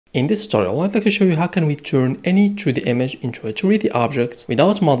In this tutorial, I'd like to show you how can we turn any 2D image into a 3D object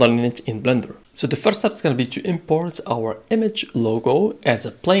without modeling it in Blender. So the first step is going to be to import our image logo as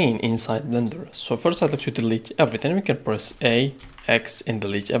a plane inside Blender. So first I'd like to delete everything. We can press A, X and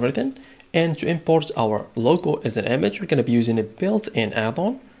delete everything. And to import our logo as an image, we're going to be using a built-in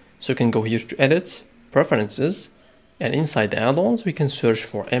add-on. So you can go here to Edit, Preferences, and inside the add-ons, we can search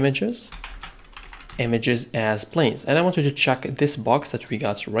for images as planes, and I want you to check this box that we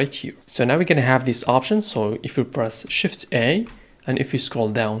got right here. So now we're going to have these options. So if you press Shift A and if you scroll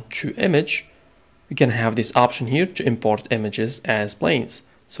down to image, we can have this option here to import images as planes.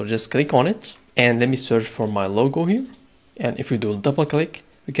 So just click on it and let me search for my logo here, and if you do double click,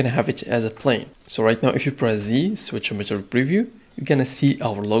 we can have it as a plane. So right now if you press Z, switch emitter preview, you're gonna see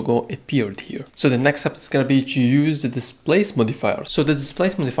our logo appeared here. So the next step is gonna be to use the Displace Modifier. So the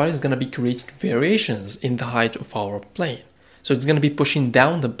Displace Modifier is gonna be creating variations in the height of our plane. So it's gonna be pushing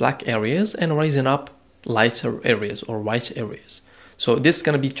down the black areas and raising up lighter areas or white areas. So this is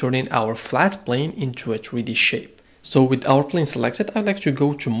gonna be turning our flat plane into a 3D shape. So with our plane selected, I'd like to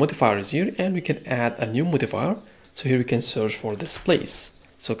go to modifiers here and we can add a new modifier. So here we can search for Displace.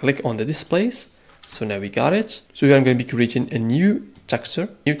 So click on the Displace. So now we got it. So we are going to be creating a new texture,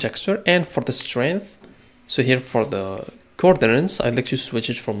 and for the strength, so here for the coordinates, I'd like to switch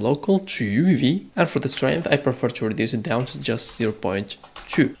it from local to UV, and for the strength, I prefer to reduce it down to just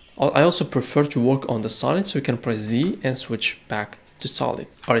 0.2. I also prefer to work on the solid, so we can press Z and switch back to solid.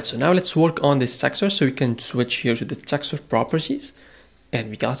 Alright, so now let's work on this texture, so we can switch here to the texture properties, and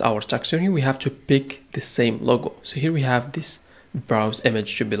we got our texture here. We have to pick the same logo. So here we have this browse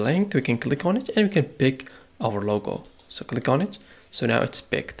image to be linked. We can click on it and we can pick our logo. So click on it. So now it's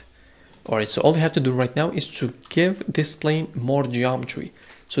picked. Alright, so all you have to do right now is to give this plane more geometry.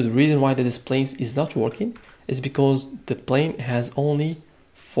 So the reason why this plane is not working is because the plane has only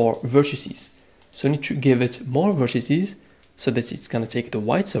 4 vertices. So you need to give it more vertices so that it's going to take the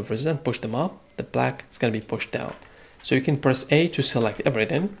white surfaces and push them up. The black is going to be pushed down. So you can press A to select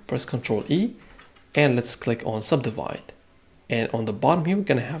everything, press Ctrl E, and let's click on Subdivide. And on the bottom here, we're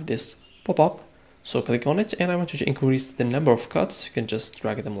going to have this pop up. So click on it and I want you to increase the number of cuts. You can just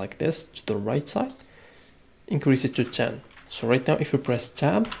drag them like this to the right side. Increase it to 10. So right now, if you press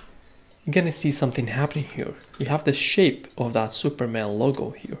Tab, you're going to see something happening here. You have the shape of that Superman logo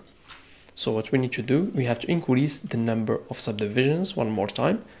here. So what we need to do, we have to increase the number of subdivisions one more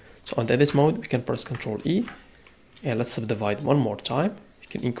time. So on the edit mode, we can press Ctrl E and let's subdivide one more time. You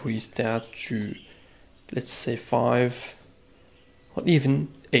can increase that to, let's say 5. Or even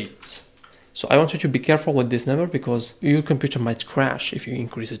 8. So I want you to be careful with this number because your computer might crash if you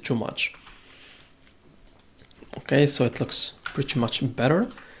increase it too much. Okay, so it looks pretty much better.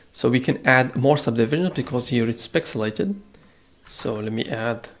 So we can add more subdivisions because here it's pixelated. So let me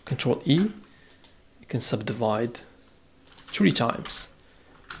add Ctrl E. You can subdivide 3 times.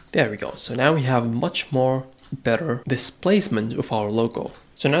 There we go. So now we have much more better displacement of our logo.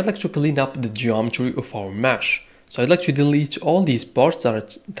 So now I'd like to clean up the geometry of our mesh. So I'd like to delete all these parts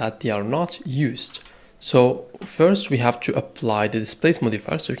that they are not used. So first we have to apply the Displace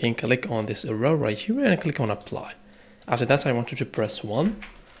Modifier. So you can click on this arrow right here and click on Apply. After that, I want you to press 1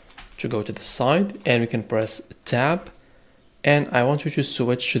 to go to the side, and we can press Tab, and I want you to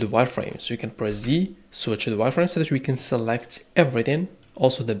switch to the wireframe. So you can press Z, switch to the wireframe so that we can select everything,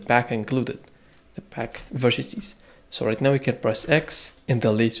 also the back included, the back vertices. So right now we can press X and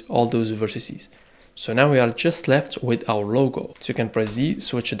delete all those vertices. So now we are just left with our logo. So you can press Z,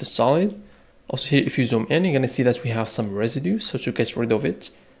 switch to the solid. Also here, if you zoom in, you're going to see that we have some residue. So to get rid of it,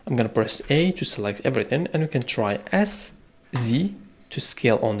 I'm going to press A to select everything. And we can try SZ to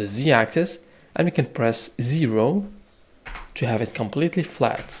scale on the Z axis. And we can press 0 to have it completely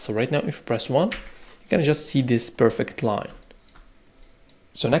flat. So right now, if you press 1, you're going to just see this perfect line.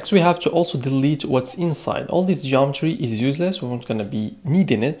 So next we have to also delete what's inside. All this geometry is useless. We're not going to be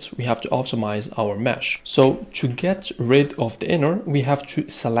needing it. We have to optimize our mesh. So to get rid of the inner, we have to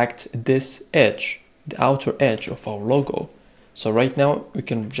select this edge, the outer edge of our logo. So right now we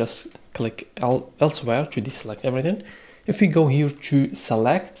can just click elsewhere to deselect everything. If we go here to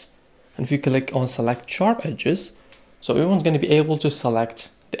select, and if you click on select sharp edges, so everyone's going to be able to select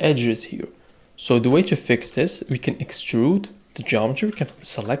the edges here. So the way to fix this, we can extrude the geometry. We can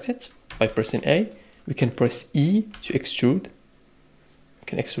select it by pressing A. We can press E to extrude. We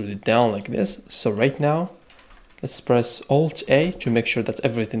can extrude it down like this. So right now, let's press Alt A to make sure that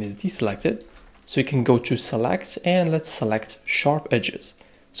everything is deselected. So we can go to select and let's select sharp edges.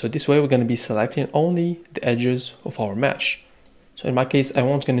 So this way we're going to be selecting only the edges of our mesh. So in my case, I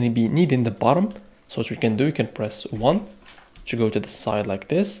won't going to be needing the bottom. So what we can do, we can press 1 to go to the side like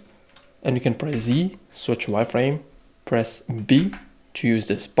this, and you can press Z, switch wireframe, press B to use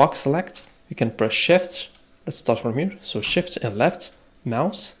this box select. You can press Shift, let's start from here, so Shift and left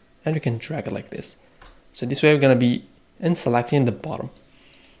mouse, and you can drag it like this. So this way we're gonna be in selecting the bottom.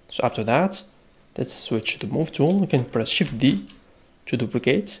 So after that, let's switch to the move tool. We can press Shift D to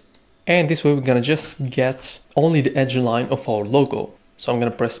duplicate, and this way we're gonna just get only the edge line of our logo. So I'm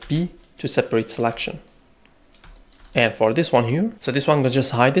gonna press P to separate selection. And for this one here, so this one I'm gonna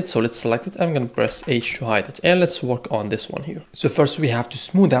just hide it, so let's select it. I'm gonna press H to hide it, and let's work on this one here. So first we have to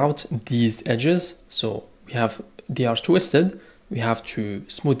smooth out these edges. So they are twisted, we have to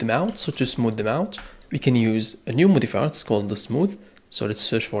smooth them out. So to smooth them out, we can use a new modifier, it's called the smooth. So let's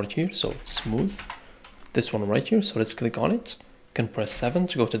search for it here, so smooth, this one right here. So let's click on it, you can press 7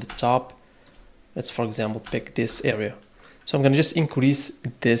 to go to the top. Let's for example pick this area. So I'm gonna just increase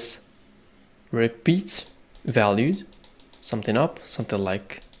this repeat valued, something up, something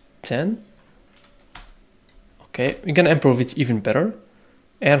like 10. Okay, we're gonna improve it even better.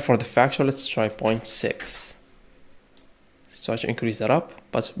 And for the factor, let's try 0.6. Let's try to increase that up,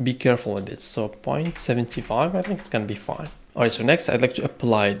 but be careful with it. So 0.75, I think it's gonna be fine. Alright, so next I'd like to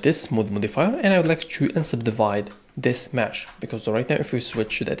apply this smooth modifier, and I would like to subdivide this mesh, because right now if we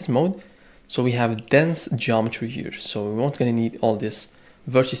switch to the edit mode, so we have dense geometry here, so we won't gonna need all these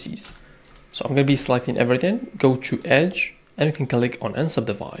vertices. So I'm gonna be selecting everything, go to edge, and you can click on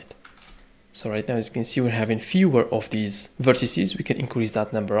unsubdivide. So right now as you can see, we're having fewer of these vertices. We can increase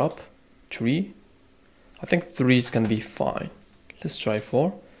that number up, 3. I think 3 is gonna be fine. Let's try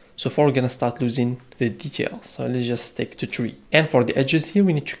 4. So 4 we're gonna start losing the detail. So let's just stick to 3. And for the edges here,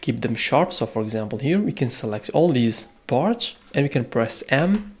 we need to keep them sharp. So for example here, we can select all these parts, and we can press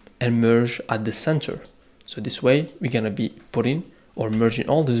M and merge at the center. So this way we're gonna be putting or merging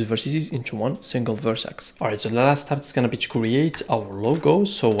all those vertices into one single vertex. Alright, so the last step is gonna be to create our logo.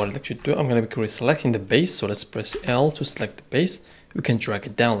 So what I'd like to do, I'm gonna be selecting the base. So let's press L to select the base. We can drag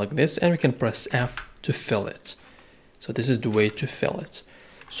it down like this, and we can press F to fill it. So this is the way to fill it.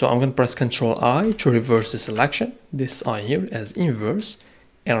 So I'm gonna press Ctrl I to reverse the selection, this I here as inverse.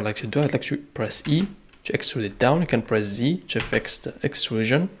 And I'd like to press E to extrude it down. You can press Z to fix the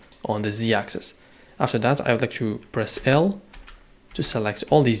extrusion on the Z axis. After that, I would like to press L to select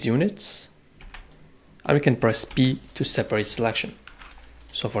all these units, and we can press P to separate selection.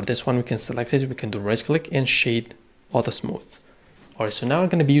 So for this one, we can select it, we can do right click and shade auto smooth. Alright, so now we're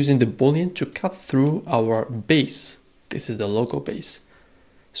going to be using the Boolean to cut through our base. This is the logo base.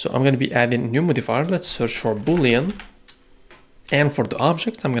 So I'm going to be adding a new modifier. Let's search for Boolean, and for the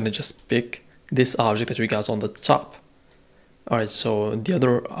object, I'm going to just pick this object that we got on the top. Alright, so the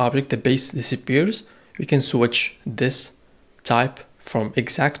other object, the base, disappears. We can switch this type from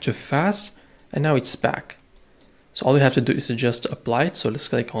exact to fast, and now it's back. So all we have to do is to just apply it. So let's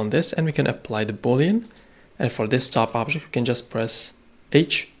click on this, and we can apply the Boolean, and for this top object we can just press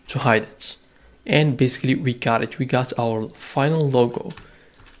H to hide it, and basically we got it. We got our final logo.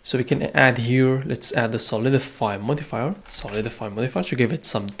 So we can add here, let's add the solidify modifier to give it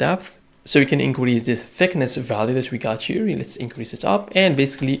some depth. So we can increase this thickness value that we got here. Let's increase it up, and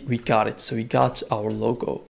basically we got it. So we got our logo.